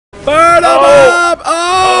Burn them up!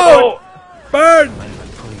 Oh! Burn!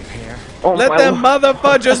 Oh, Let them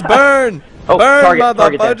motherfuckers burn! Oh, Burn,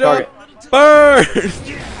 motherfucker! Burn!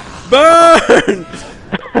 Burn!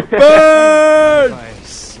 Burn!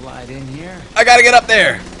 Slide in here. I gotta get up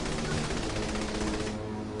there!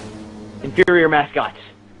 Inferior mascots.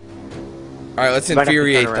 Alright, let's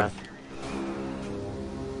infuriate them.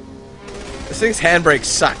 This thing's handbrake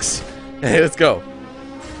sucks. Hey, let's go.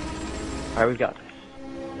 Alright, we've got this.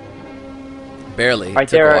 Barely. Alright,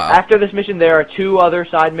 Took a while. after this mission, there are 2 other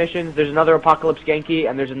side missions. There's another Apocalypse Genki,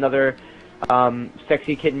 and there's another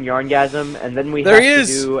Sexy Kitten Yarngasm, and then we have to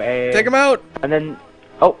do a... Take him out! And then...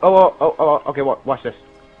 Oh, okay, watch this.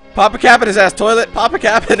 Pop a cap in his ass, toilet! Pop a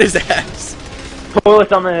cap in his ass!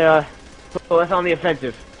 Toilet's on the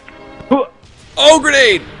offensive. Oh,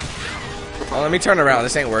 grenade! Oh, let me turn around.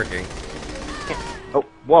 This ain't working. Oh,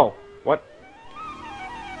 whoa. What?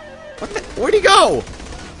 What the? Where'd he go?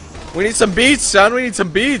 We need some beats, son. We need some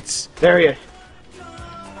beats. There he is.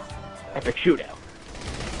 Epic shootout.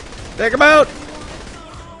 Take him out!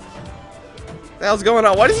 What the hell's going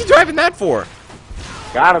on? What is he driving that for?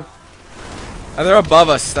 Got him. Oh, they're above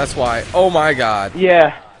us, that's why. Oh my god.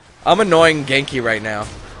 Yeah. I'm annoying Genki right now.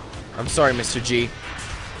 I'm sorry, Mr. G.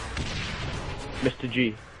 Mr.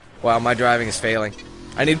 G. Wow, my driving is failing.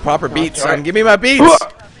 I need proper beats, sorry. son. Give me my beats!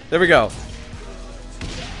 There we go.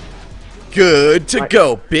 Good to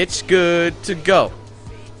go, bitch. Good to go.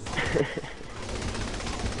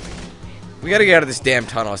 We gotta get out of this damn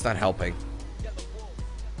tunnel. It's not helping.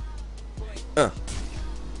 Off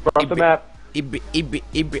the map.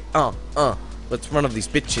 Let's run of these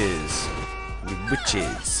bitches. You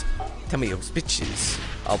witches. Tell me those bitches.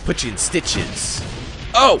 I'll put you in stitches.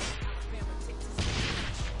 Oh!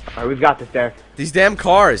 Alright, we've got this, Derek. These damn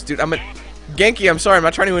cars, dude. Genki, I'm sorry. I'm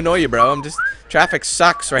not trying to annoy you, bro. I'm just... Traffic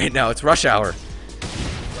sucks right now. It's rush hour.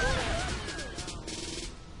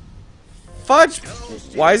 Fudge!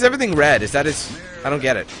 Why is everything red? Is that his... I don't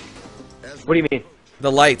get it. What do you mean?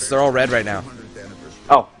 The lights, they're all red right now.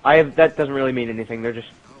 Oh, that doesn't really mean anything. They're just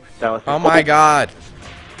stylistic. Oh my god.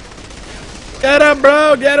 Get him,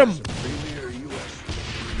 bro! Get him!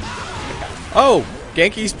 Oh!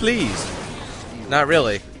 Genki's please. Not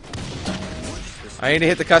really. I need to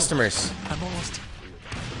hit the customers. I'm almost.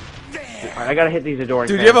 Alright, I gotta hit these adoring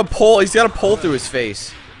Dude, fans. you have a pole. He's got a pole through his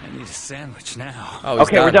face. I need a sandwich now. Oh, he's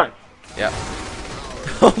okay, we're done. Yeah.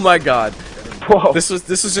 Oh my god. Whoa. This was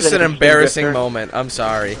just an embarrassing moment. I'm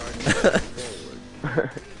sorry.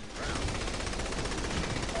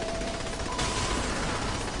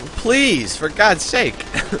 Please, for God's sake.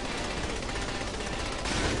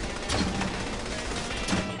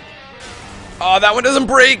 Oh, that one doesn't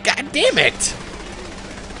break. God damn it.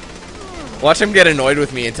 Watch him get annoyed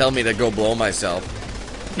with me and tell me to go blow myself.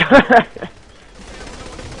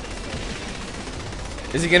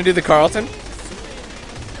 Is he gonna do the Carlton?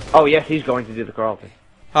 Oh yes, he's going to do the Carlton.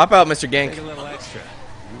 Hop out, Mr. Genk. Take a little extra.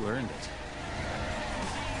 You earned it.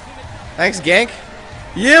 Thanks, Genk.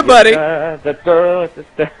 Yeah, buddy. You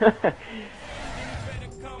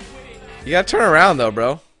gotta turn around though,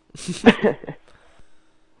 bro.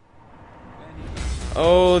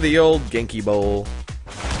 Oh, the old Genki Bowl.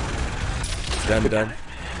 Done.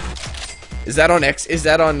 Is that on X? Is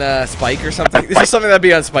that on Spike or something? This is something that'd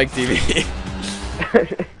be on Spike TV.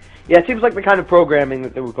 Yeah, it seems like the kind of programming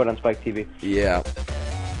that we put on Spike TV. Yeah.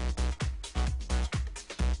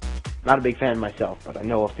 Not a big fan myself, but I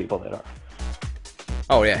know of people that are.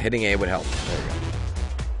 Oh yeah, hitting A would help. There we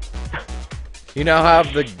go. You now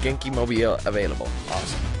have the Genki Mobile available.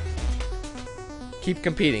 Awesome. Keep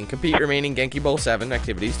competing. Complete remaining Genki Bowl 7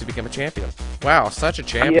 activities to become a champion. Wow, such a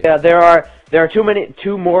champion. Yeah, there are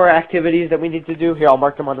two more activities that we need to do. Here, I'll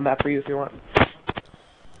mark them on the map for you if you want.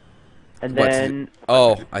 And then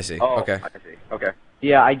oh, I see. Oh, okay. I see. Okay.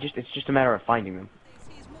 Yeah, it's just a matter of finding them.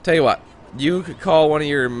 Tell you what, you could call one of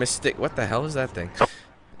your mystic. What the hell is that thing?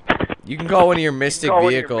 You can call one of your mystic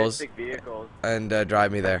vehicles and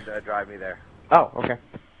drive me there. Oh, okay.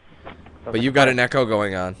 But you've got an echo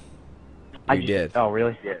going on. You did. Oh,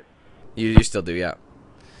 really? Yeah. You still do, yeah.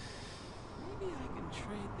 Maybe I can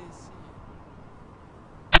trade this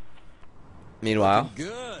Meanwhile,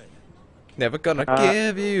 Good. never gonna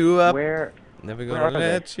give you up. Where? Never where gonna are they?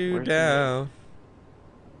 let you Where's down.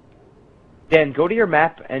 Dan, go to your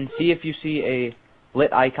map and see if you see a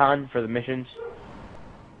lit icon for the missions.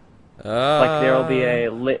 Like there'll be a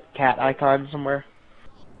lit cat icon somewhere.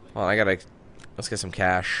 Well, let's get some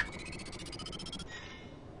cash.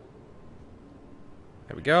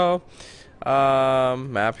 There we go.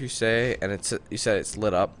 Map you say, and you said it's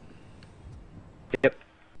lit up. Yep.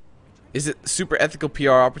 Is it super ethical PR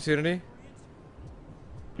opportunity?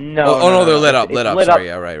 No. Oh, no, they're lit It's up. Lit up. lit Sorry.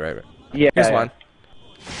 Yeah, right. Yeah. Here's yeah. one.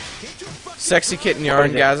 Sexy kitten What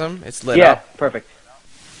is it? yarngasm. It's lit Yeah, up. perfect.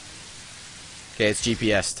 Okay, it's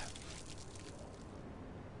GPS'd.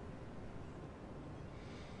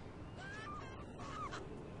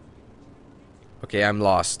 Okay, I'm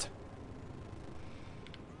lost.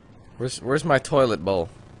 Where's my toilet bowl?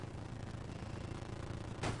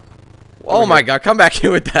 Oh my god, come back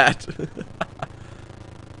here with that.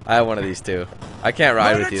 I have one of these too. I can't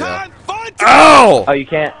ride with you though. Oh! Oh, you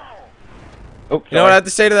can't. Oops. You know what I have to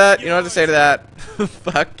say to that? You know what I have to say to that?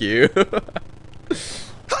 Fuck you.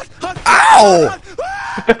 Ow!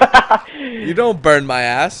 You don't burn my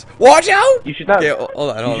ass. Watch out! You should not. Okay,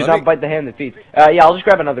 hold on. You should not bite the hand that feeds. Yeah, I'll just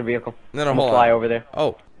grab another vehicle. No, I'm hold gonna fly on. over there.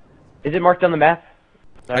 Oh, Is it marked on the map?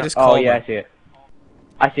 I just Oh called yeah, him.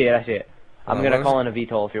 I see it. I see it. I'm Hold on, gonna what call in a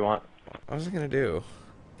VTOL if you want. what was I gonna do?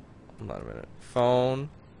 Hold on a minute. Phone.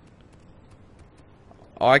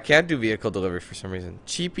 Oh, I can't do vehicle delivery for some reason.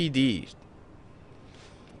 Cheapy D.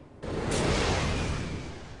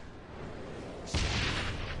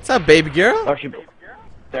 What's up, baby girl? Oh,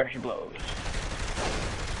 there she blows.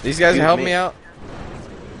 These guys Excuse are helping me. me out.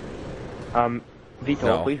 VTOL,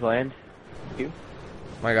 No. please land. Thank you.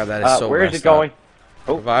 My god, that is so where is messed it going? up.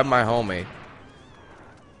 Oh. Revive my homie.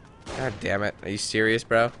 God damn it. Are you serious,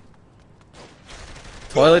 bro?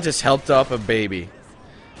 Toilet just helped up a baby.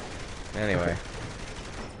 Anyway.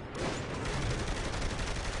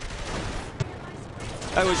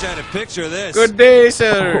 I wish I had a picture of this. Good day,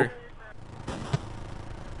 sir.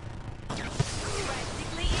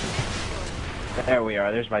 There we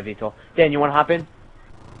are. There's my VTOL. Dan, you want to hop in?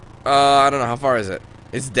 I don't know. How far is it?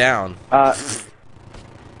 It's down. Here,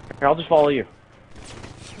 I'll just follow you.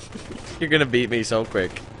 You're gonna beat me so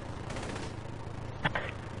quick.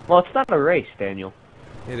 Well, it's not a race, Daniel.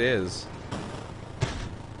 It is.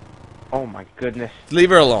 Oh my goodness. Leave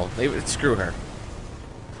her alone. Screw her.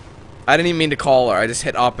 I didn't even mean to call her. I just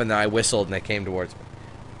hit up and then I whistled and they came towards me.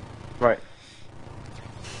 Right.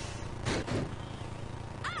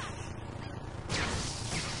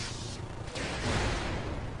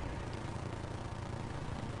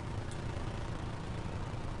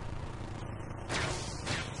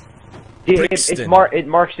 Brixton. It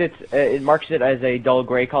marks it as a dull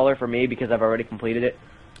gray color for me because I've already completed it.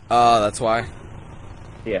 That's why.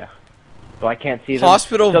 Yeah. So I can't see them.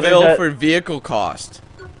 Hospital So bill there's for vehicle cost.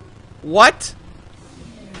 What?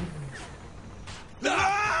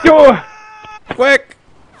 Oh! Quick!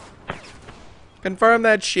 Confirm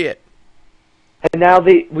that shit. And now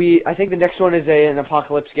I think the next one is an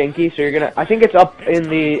Apocalypse Genki, so you're gonna, I think it's up in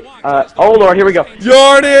the, oh lord, here we go.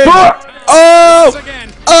 Jordan! Ah! Oh!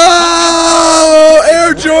 Oh!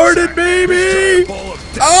 Air Jordan, baby!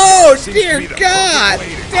 Oh, dear God!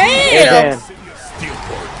 Damn! Dan.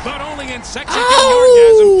 But only in sexy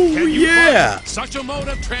Oh, orgasm can you yeah. find such a mode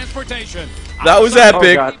of transportation. That was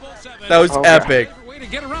epic. God. That was Oh, God. epic. Way to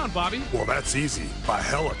get around, Bobby. Well, that's easy. By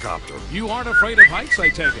helicopter. You aren't afraid of heights, I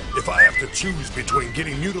take it. If I have to choose between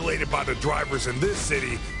getting mutilated by the drivers in this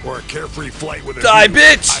city or a carefree flight with a Die, dude,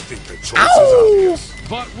 bitch! I think the choice is obvious.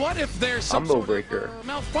 But what if there's some Combo sort breaker. of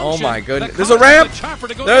malfunction Oh my goodness. that There's a causes ramp! the chopper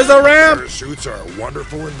to go There's a down? ramp! Parachutes are a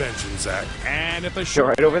wonderful invention, Zach. And if the You're short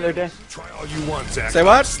right over there, Dan? Try all you want, Zach. Say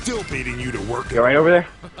what? I'm still beating you to work. You're right over there?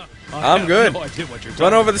 I'm good. No idea what you're Run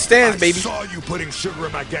talking over the stands, I baby. saw you putting sugar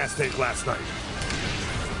in my gas tank last night.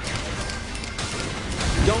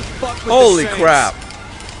 Don't fuck with Holy the Saints. crap.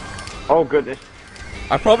 Oh goodness.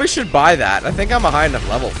 I probably should buy that. I think I'm a high enough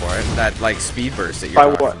level for it. That, like, speed burst that you're Buy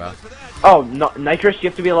talking what? about. Oh, no, nitrous, you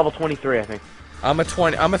have to be a level 23, I think. I'm a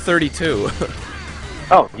 32.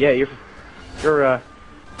 Oh, yeah, you're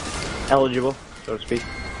eligible, so to speak.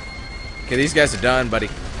 Okay, these guys are done, buddy.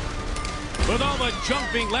 With all the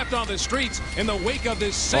junk being left on the streets in the wake of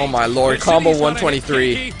this Oh my lord, the combo city's gonna hit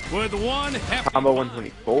 123. Genki with one hefty Combo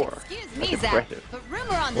 124. Excuse me, That's Zach, impressive. but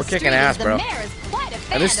rumor on the We're kicking street ass, is the bro. mayor is quite a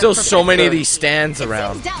fan And there's of still so many of Professor. these stands It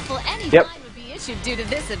around. seems doubtful any Yep. fine would be issued due to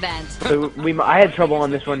this event. So I had trouble on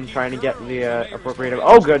this one trying to get the appropriate.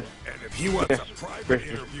 Oh, good. And if he wants a private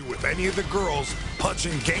interview with any of the girls,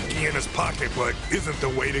 punching Genki in his pocketbook isn't the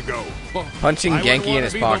way to go. Punching I wouldn't Genki in wanna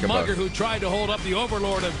his be pocketbook. The mugger who tried to hold up the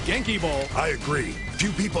overlord of Genki Bowl. I agree.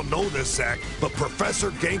 Few people know this, Zach, but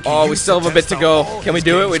Professor Genki. Oh, we used still to have a bit test to out go. all Can we his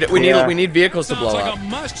do it? games Yeah. We need vehicles to Sounds blow like up. a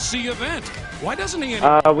must-see event. Why doesn't he?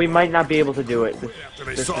 We might not be able to do it. after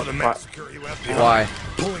they This saw is the fi- massacre he left behind. Why?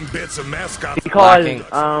 Pulling bits of mascots. Because,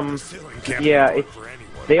 Lacking. yeah, it's,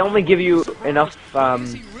 they only give you enough,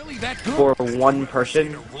 Is he really that good? for one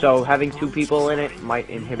person, so having two people in it might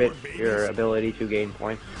inhibit your ability to gain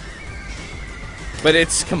points. But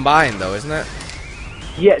it's combined, though, isn't it?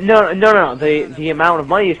 Yeah, no. The amount of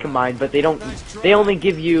money is combined, but they don't. They only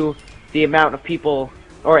give you the amount of people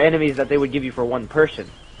or enemies that they would give you for one person.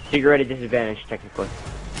 So you're at a disadvantage technically.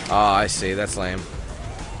 Oh, I see. That's lame.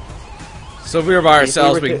 So if we were by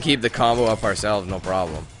ourselves, we can keep the combo up ourselves, no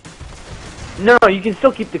problem. No, you can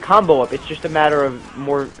still keep the combo up. It's just a matter of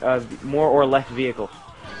more or less vehicles.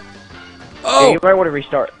 Oh! Yeah, you might want to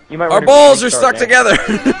restart. You might. Our balls are stuck together.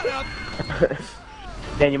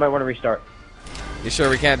 Dan, you might want to restart. You sure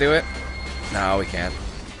we can't do it? No, we can't.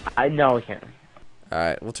 No, we can't. All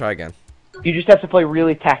right, we'll try again. You just have to play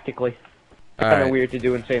really tactically. It's kind of right. weird to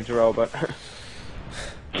do in Saints Row, but.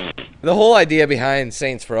 The whole idea behind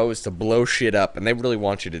Saints Row is to blow shit up, and they really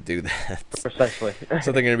want you to do that. Precisely.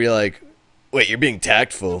 So they're gonna be like, "Wait, you're being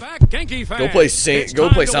tactful. Genki fans, Go play Saints. Go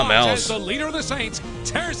play something else." The leader of the Saints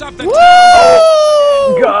tears up the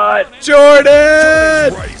Woo! God,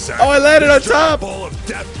 Jordan! Right, Zach. Oh, I landed on This giant top. ball of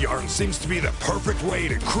death yarn seems to be the perfect way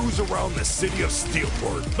to cruise around the city of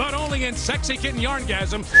Steelport. But only in Sexy Kitten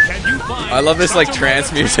Yarngasm can you find. I love this, like, such a trance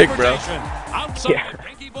mode of music, bro. transportation. Outside Yeah. of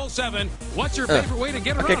Genki Bowl 7, what's your favorite way to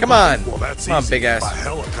get around? Okay, come on. Well, that's Come on, easy. big ass. A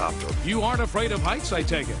helicopter. You aren't afraid of heights, I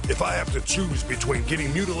take it. If I have to choose between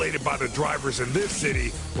getting mutilated by the drivers in this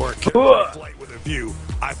city or a carefree flight with a view,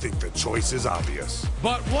 I think the choice is obvious.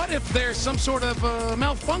 But what if there's some sort of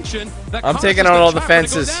malfunction that I'm causes taking out all the traffic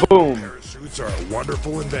to go fences. down? boom. Parachutes are a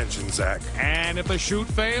wonderful invention, Zach. And if the chute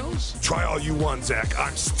fails? Try all you want, Zach.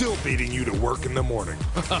 I'm still beating you to work in the morning.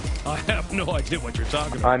 I have no idea what you're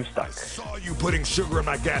talking about. I'm stuck. Saw you putting sugar in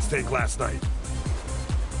my gas tank last night.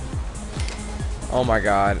 Oh my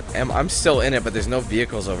god. I'm still in it, but there's no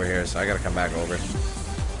vehicles over here, so I gotta come back over.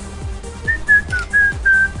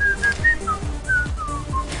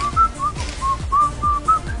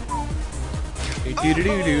 Do do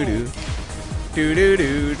do do do. Do do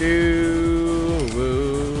do do.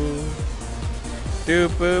 Woo. Do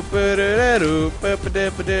ba ba da da do ba ba da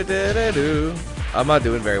ba da da da do. I'm not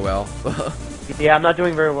doing very well. Yeah, I'm not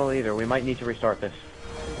doing very well either. We might need to restart this.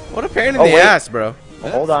 What a pain in Oh, the wait. ass, bro.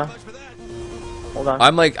 Hold on. Hold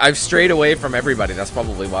on. I've strayed away from everybody. That's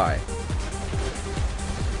probably why.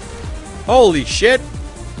 Holy shit!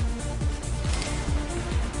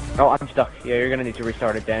 Oh, I'm stuck. Yeah, you're gonna need to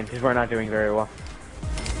restart it, Dan, because we're not doing very well.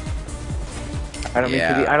 I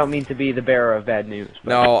don't mean to be the bearer of bad news.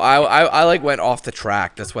 But. No, I like went off the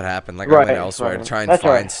track. That's what happened. Like I Right, went elsewhere to right. try and That's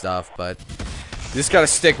find right. stuff, but you just gotta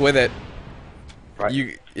stick with it.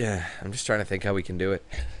 Right. Yeah. I'm just trying to think how we can do it.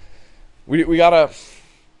 We gotta,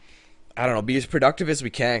 I don't know, be as productive as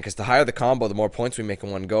we can, because the higher the combo, the more points we make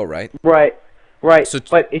in one go, right? Right. Right. So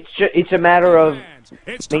but it's a matter of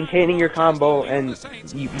It's time maintaining your for combo Sexy and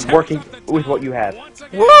Saints you tears working up the with what town you have. once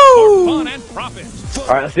again Woo! for fun and profit. All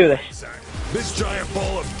right, let's do this. Zach, this giant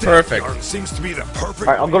ball of death Perfect. yarn seems to be the perfect.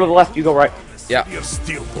 All right, I'll go to the left. You go right. Yeah. City of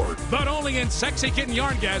Steelport. But only in Sexy Kitten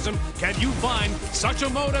Yarngasm can you find such a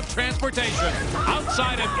mode of transportation.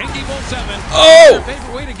 Outside of Genki Bowl 7, Oh! what's your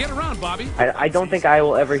favorite way to get around, Bobby? I don't think I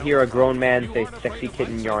will ever hear a grown man say "sexy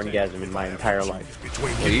kitten yarngasm" in my entire life.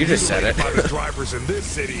 Between Well, you just said it. by the drivers in this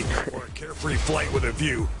city or a carefree flight with a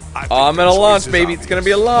view, I think Oh, I'm the gonna choice launch, is baby. It's gonna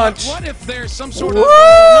be a obvious. launch. What if there's some sort of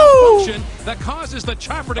Woo! malfunction that causes the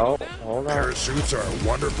chopper to go Oh, down? hold on. Parachutes are a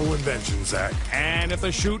wonderful invention, Zach. And if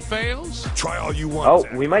the chute fails? Try all you want. Oh,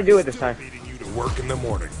 Zach. we might do it this time. Beating you to work in the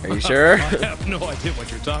morning. Are you sure? I have no idea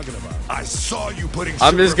what you're talking about. I saw you putting.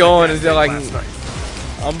 I'm sugar just in my going gas until tank I last can-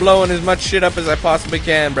 night. I'm blowing as much shit up as I possibly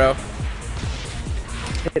can, bro.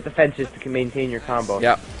 Hit the fences to maintain your combo.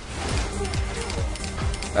 Yep.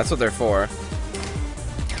 That's what they're for.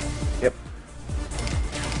 Yep.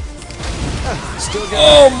 Still got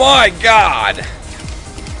Oh my god!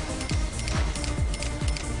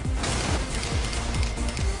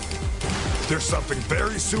 There's something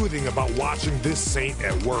very soothing about watching this saint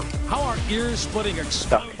at work. How are ear-splitting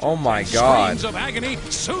explosions Oh my and God. screams of agony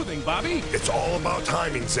soothing, Bobby? It's all about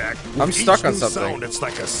timing, Zach. I'm With stuck each on new something. Sound, it's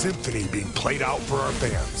like a symphony being played out for our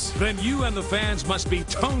fans. Then you and the fans must be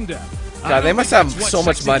tone deaf. God, they must have so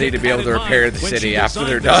much money to be able to repair the city after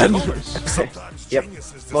they're done. Sometimes Yep.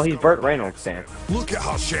 geniuses Well, he's discover- Burt Reynolds, Dan. Look at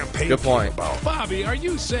how champagne Good point. came about. Bobby, are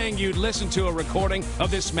you saying you'd listen to a recording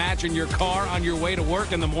of this match in your car on your way to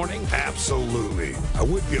work in the morning? Absolutely. I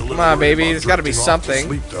would be a little Come on, worried baby, about there's gotta be drifting off to something.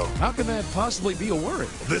 Sleep, though. How can that possibly be a worry?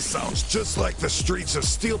 This sounds just like the streets of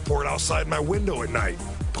Steelport outside my window at night.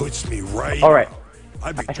 Puts me right. All right.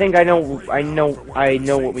 I'd be I think I know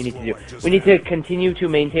what we need to do. We need to continue to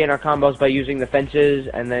maintain our combos by using the fences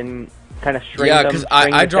and then kind of string Yeah, them. because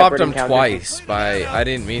string I the dropped separate them encounters. twice. I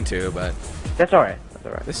didn't mean to, but That's all right. That's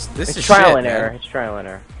all right. this It's is trial shit, and error. man. It's trial and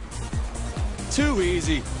error. too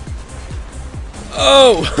easy.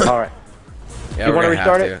 Oh! All right. Yeah, You we're want to gonna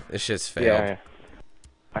have restart it? to. This shit's failed. Yeah.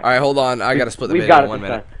 All right, hold on. I gotta split the We've video got in it 1 this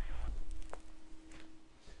minute. time.